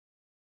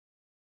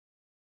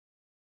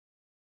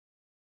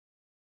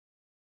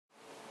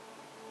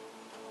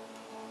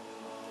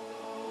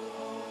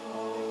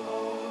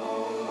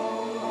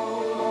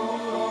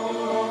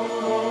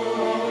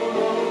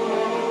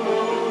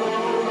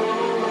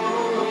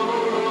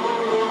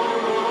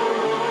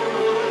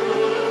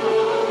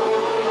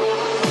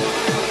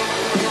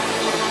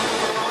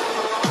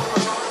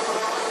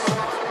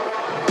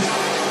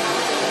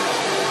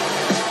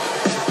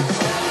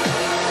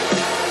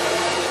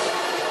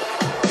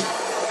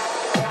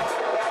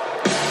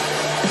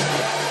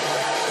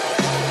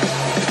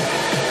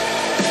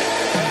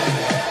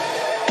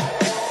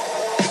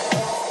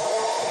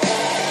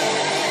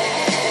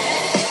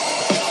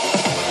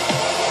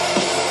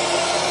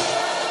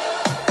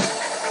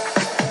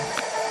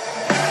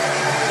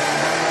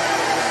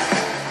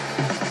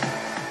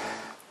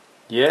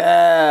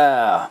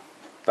Yeah,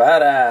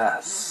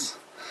 badass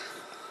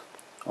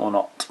or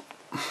not,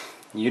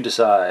 you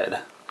decide.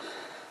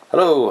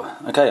 Hello,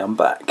 okay, I'm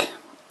back.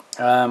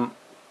 I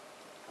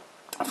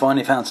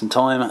finally found some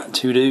time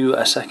to do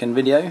a second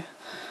video.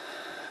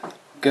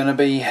 Gonna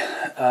be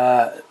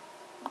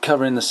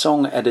covering the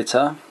song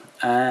editor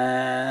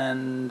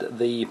and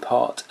the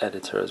part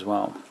editor as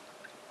well.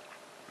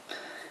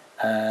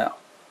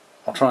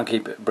 I'll try and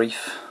keep it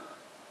brief.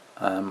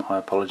 I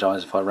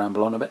apologise if I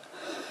ramble on a bit.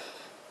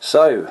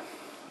 So,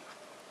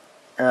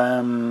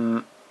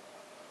 right,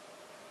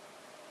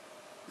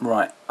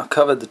 I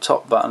covered the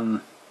top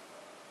button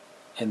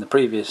in the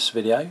previous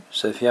video,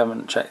 so if you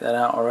haven't checked that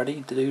out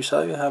already, to do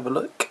so, have a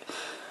look.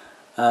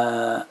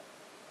 We're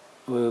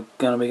going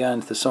to be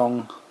going to the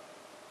song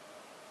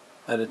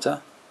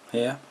editor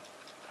here.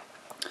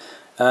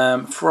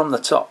 From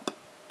the top,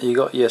 you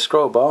got your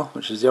scroll bar,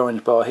 which is the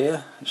orange bar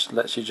here, which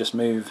lets you just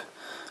move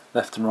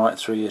left and right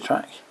through your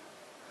track.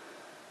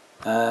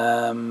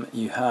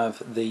 You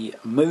have the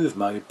move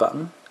mode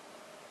button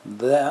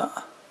there,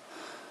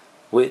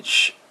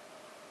 which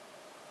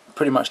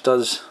pretty much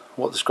does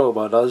what the scroll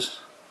bar does,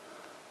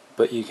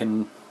 but you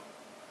can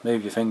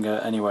move your finger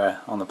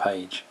anywhere on the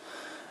page.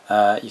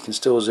 You can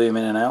still zoom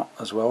in and out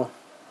as well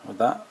with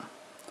that.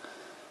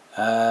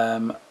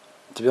 To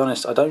be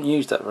honest, I don't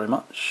use that very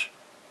much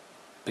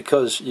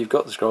because you've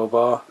got the scroll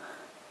bar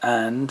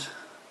and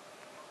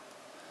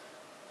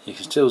you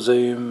can still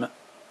zoom.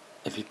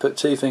 If you put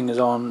two fingers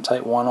on,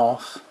 take one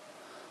off,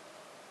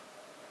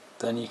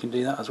 then you can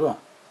do that as well.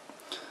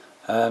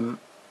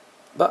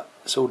 But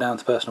it's all down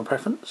to personal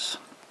preference.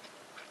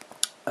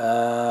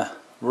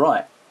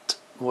 Right,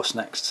 what's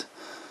next?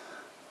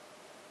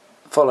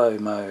 Follow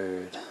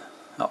mode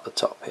up the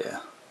top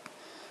here.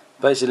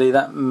 Basically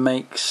that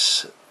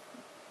makes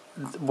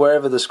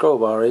wherever the scroll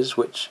bar is,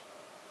 which,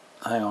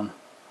 hang on,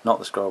 not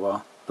the scroll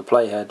bar, the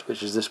playhead,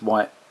 which is this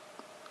white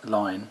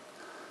line,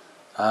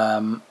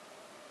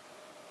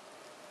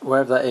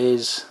 wherever that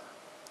is,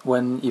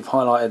 when you've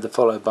highlighted the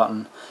follow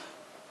button,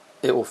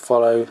 it will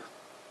follow,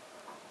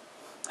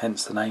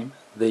 hence the name,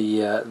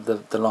 the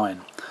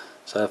line.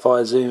 So if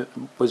I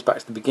whiz back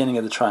to the beginning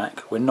of the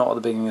track, we're not at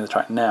the beginning of the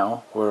track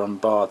now, we're on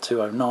bar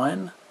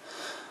 209.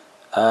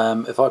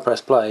 If I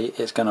press play,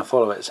 it's going to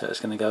follow it, so it's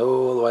going to go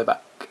all the way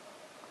back,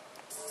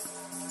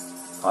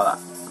 like that.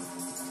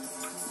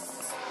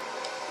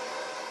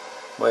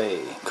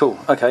 Way cool.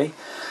 Okay.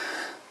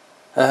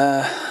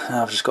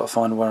 Now I've just got to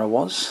find where I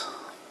was.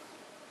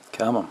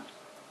 Come on.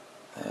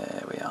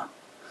 There we are.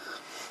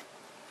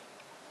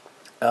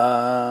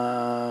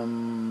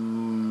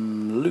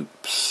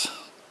 Loops.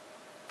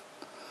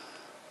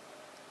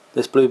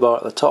 This blue bar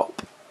at the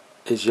top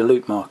is your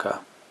loop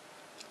marker.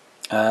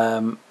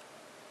 You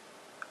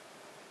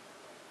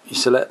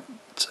select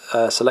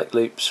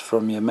loops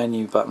from your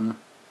menu button.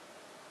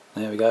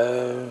 There we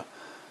go.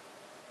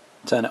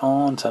 Turn it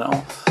on, turn it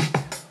off.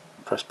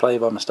 Press play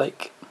by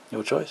mistake,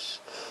 your choice.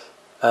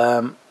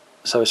 So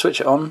we switch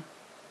it on.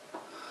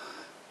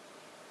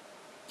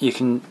 You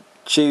can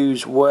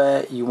choose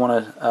where you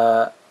want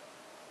to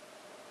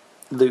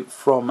loop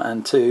from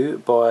and to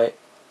by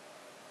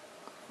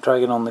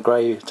dragging on the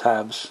grey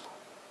tabs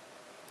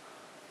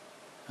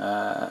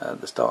at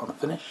the start and the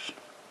finish.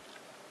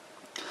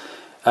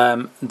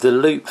 The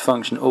loop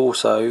function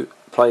also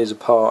plays a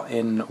part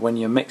in when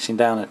you're mixing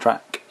down a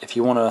track. If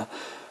you want to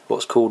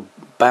what's called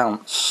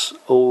bounce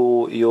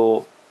all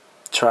your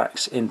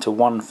tracks into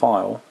one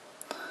file,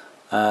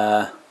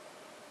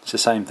 it's the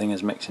same thing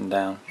as mixing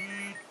down.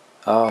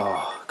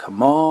 Oh,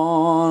 come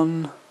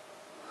on.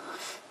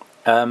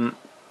 Then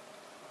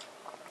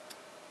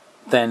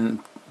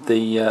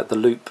the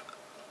loop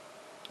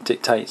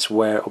dictates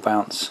where it will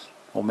bounce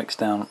or mix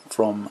down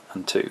from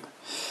and to.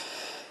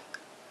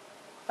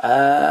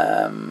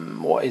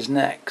 What is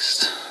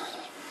next?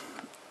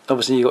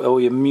 Obviously you've got all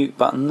your mute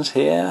buttons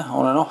here,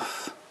 on and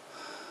off.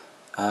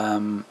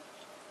 And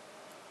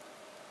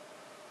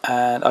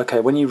okay,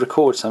 when you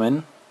record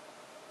something,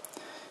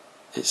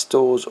 it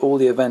stores all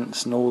the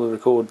events and all the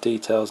record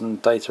details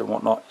and data and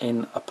whatnot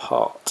in a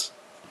part,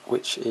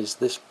 which is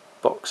this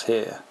box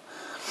here.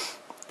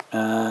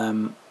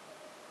 To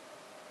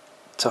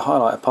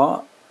highlight a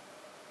part,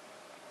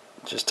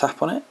 just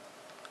tap on it,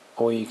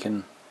 or you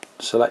can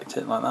select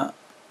it like that,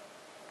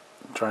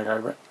 drag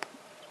over it.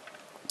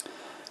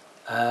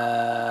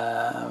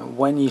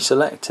 When you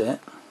select it,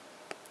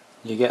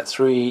 you get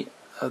three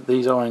of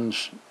these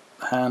orange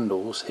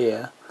handles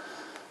here.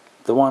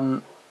 The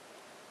one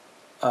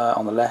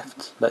on the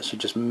left lets you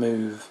just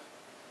move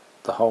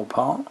the whole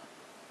part.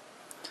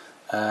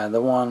 The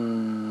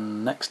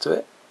one next to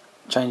it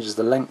changes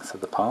the length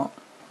of the part.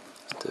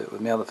 Let's do it with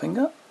my other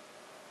finger.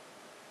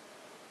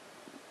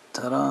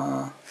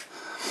 Ta-da!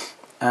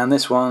 And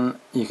this one,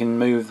 you can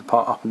move the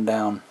part up and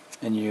down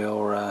in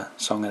your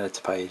song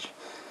editor page,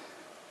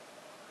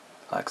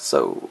 like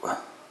so.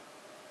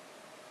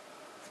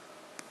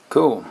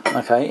 Cool.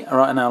 Okay,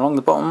 right, now along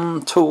the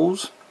bottom,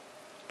 tools,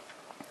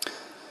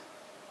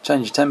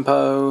 change your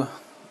tempo.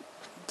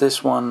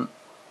 This one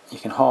you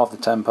can halve the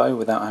tempo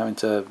without having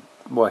to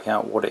work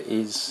out what it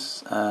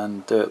is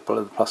and do it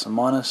below the plus and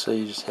minus, so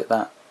you just hit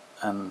that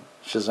and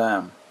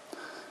Shazam,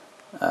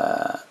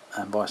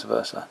 and vice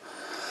versa.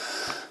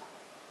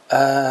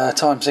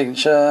 Time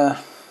signature,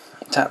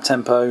 tap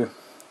tempo.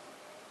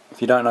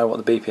 If you don't know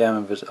what the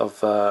BPM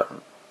of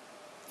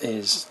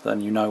is,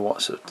 then you know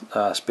what sort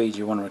of speed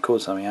you want to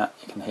record something at.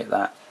 You can hit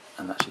that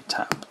and actually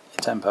tap your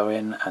tempo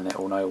in, and it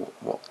will know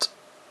what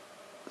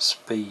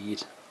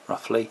speed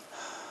roughly,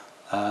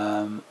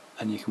 and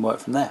you can work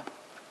from there.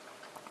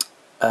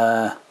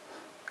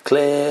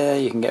 Clear,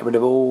 you can get rid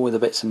of all the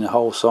bits in the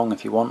whole song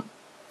if you want,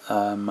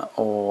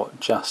 or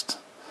just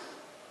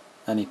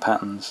any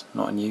patterns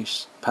not in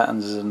use.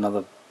 Patterns is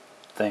another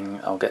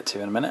thing I'll get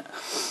to in a minute.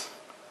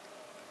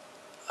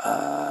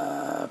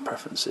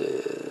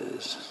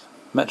 Preferences,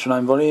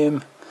 metronome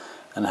volume,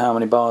 and how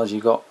many bars you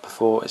got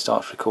before it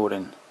starts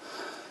recording.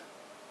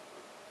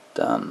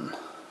 Done.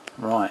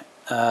 Right.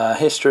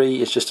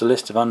 History is just a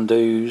list of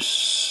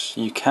undos.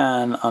 You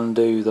can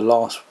undo the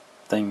last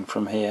thing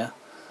from here,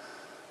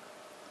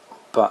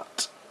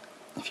 but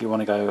if you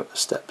want to go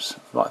steps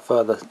like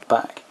further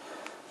back,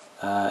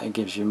 it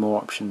gives you more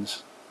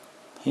options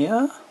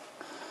here.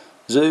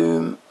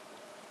 Zoom.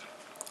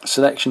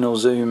 Selection or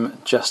zoom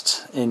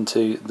just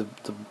into the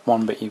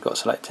one bit you've got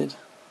selected,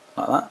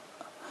 like that.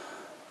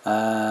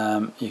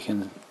 You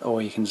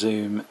can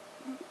zoom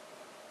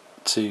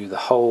to the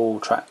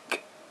whole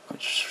track,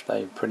 which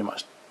they pretty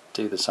much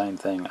do the same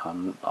thing.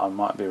 I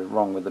might be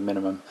wrong with the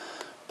minimum,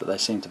 but they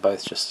seem to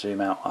both just zoom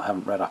out. I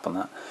haven't read up on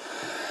that.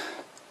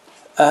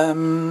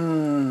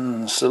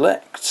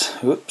 Select.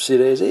 Whoopsie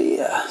daisy.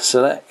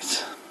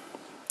 Select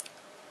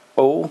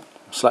all.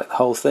 Select the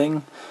whole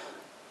thing.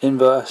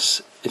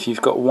 Inverse. If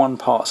you've got one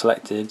part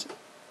selected,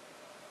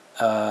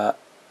 I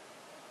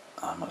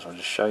might as well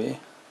just show you.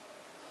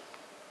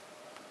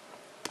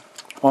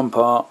 One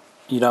part,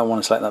 you don't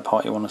want to select that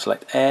part, you want to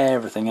select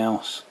everything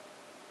else.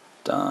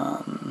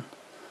 Done.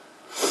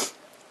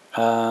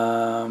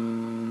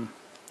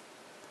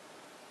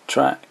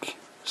 Track,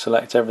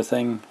 select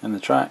everything in the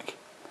track.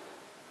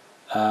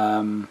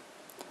 To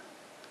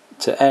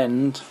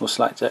end, we'll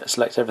select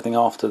everything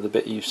after the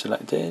bit you've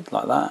selected,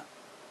 like that.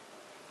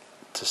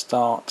 To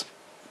start,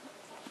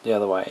 the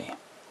other way.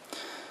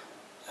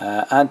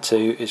 Add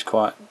to is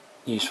quite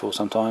useful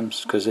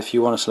sometimes, because if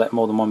you want to select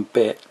more than one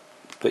bit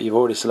but you've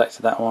already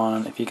selected that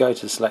one, if you go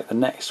to select the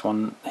next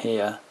one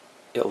here,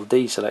 it'll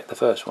deselect the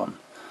first one.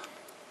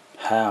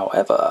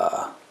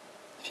 However,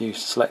 if you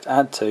select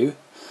add to,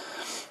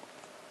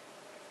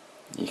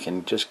 you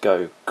can just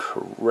go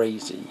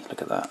crazy.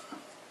 Look at that.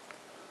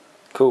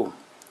 Cool.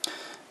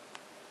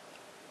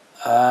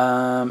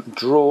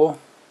 Draw.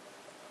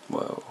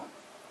 Whoa.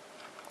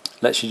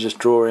 Lets you just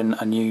draw in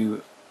a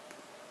new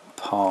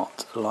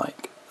part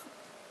like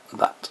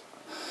that.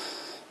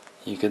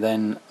 You could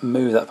then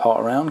move that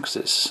part around because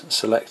it's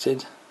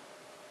selected.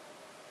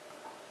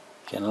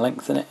 You can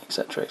lengthen it,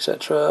 etc,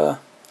 etc.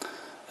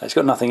 It's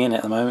got nothing in it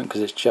at the moment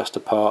because it's just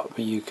a part, but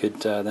you could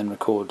then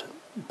record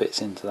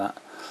bits into that.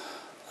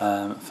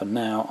 For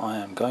now I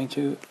am going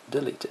to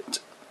delete it.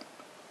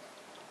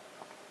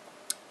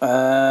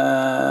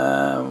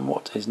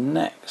 What is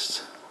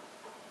next?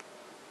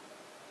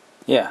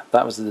 Yeah,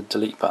 that was the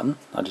delete button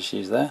I just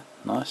used there.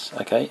 Nice.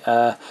 Okay.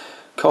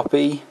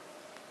 Copy.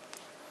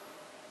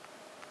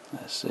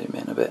 Let's zoom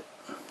in a bit.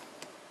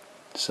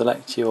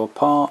 Select your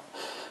part.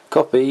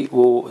 Copy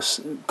will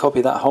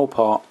copy that whole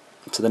part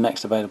to the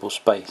next available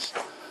space.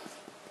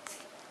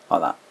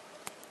 Like that.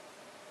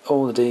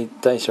 All the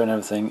data and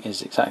everything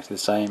is exactly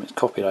the same. It's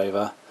copied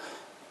over.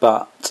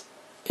 But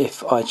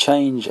if I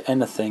change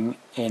anything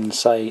in,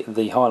 say,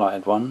 the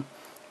highlighted one,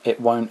 it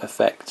won't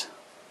affect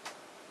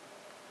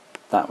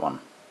that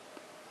one.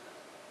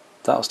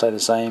 That'll stay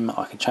the same.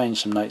 I can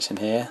change some notes in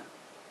here,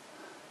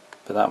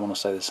 but that one will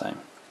stay the same.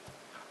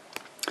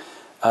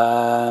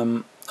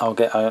 I'll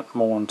get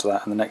more onto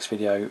that in the next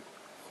video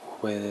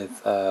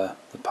with the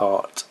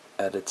part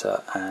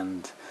editor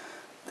and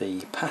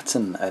the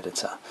pattern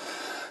editor.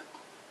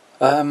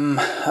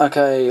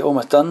 Okay,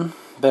 almost done.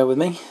 Bear with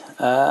me.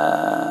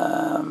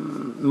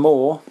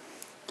 More.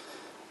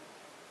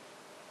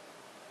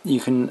 You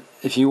can,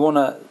 if you want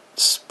to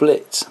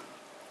split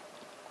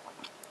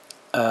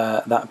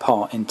that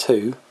part in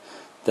two,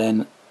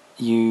 then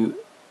you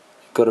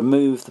got to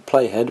move the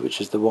playhead, which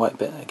is the white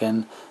bit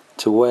again,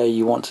 to where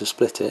you want to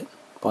split it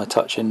by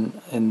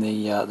touching in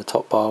the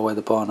top bar where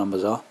the bar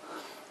numbers are.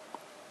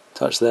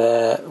 Touch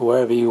there,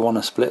 wherever you want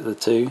to split the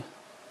two.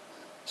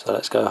 So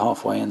let's go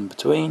halfway in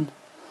between.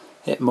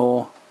 Hit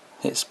more,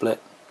 hit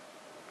split,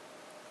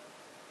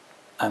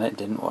 and it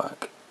didn't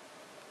work.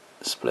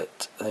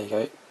 Split. There you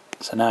go.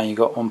 So now you've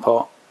got one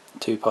part,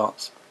 two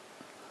parts.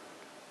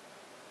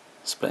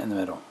 Split in the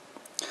middle.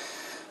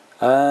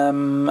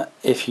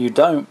 If you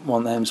don't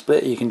want them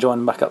split, you can join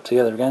them back up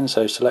together again.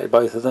 So select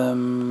both of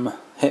them,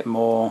 hit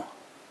more,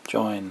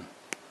 join.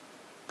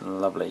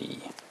 Lovely.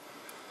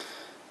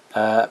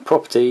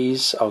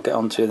 Properties, I'll get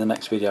onto in the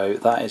next video.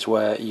 That is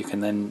where you can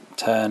then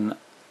turn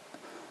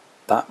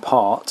that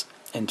part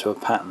into a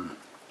pattern.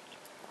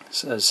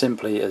 as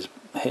simply as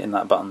hitting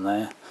that button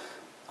there.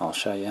 I'll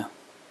show you.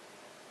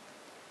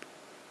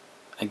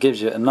 It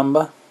gives you a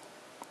number,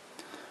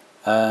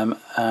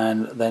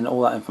 and then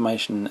all that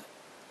information,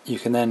 you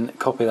can then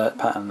copy that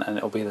pattern and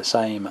it'll be the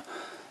same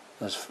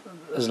as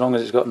long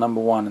as it's got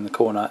number 1 in the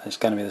corner. It's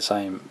going to be the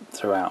same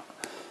throughout.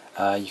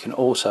 You can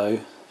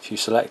also, if you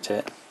select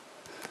it,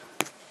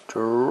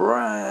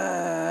 drag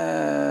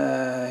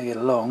it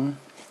along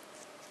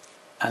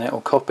and it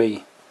will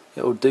copy,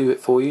 it will do it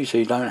for you, so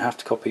you don't have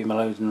to copy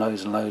loads and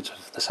loads and loads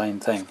of the same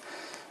thing.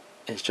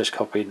 It's just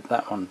copied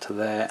that one to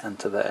there and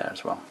to there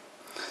as well,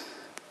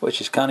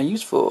 which is kind of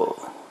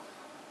useful.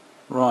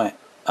 Right,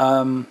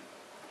 I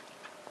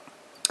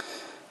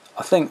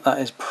think that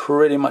is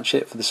pretty much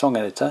it for the song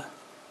editor.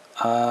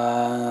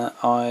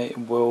 I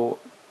will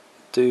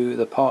do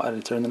the part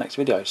editor in the next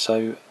video,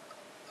 so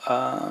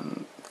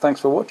thanks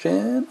for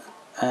watching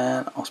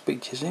and I'll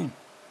speak to you soon.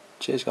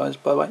 Cheers guys,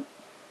 bye bye.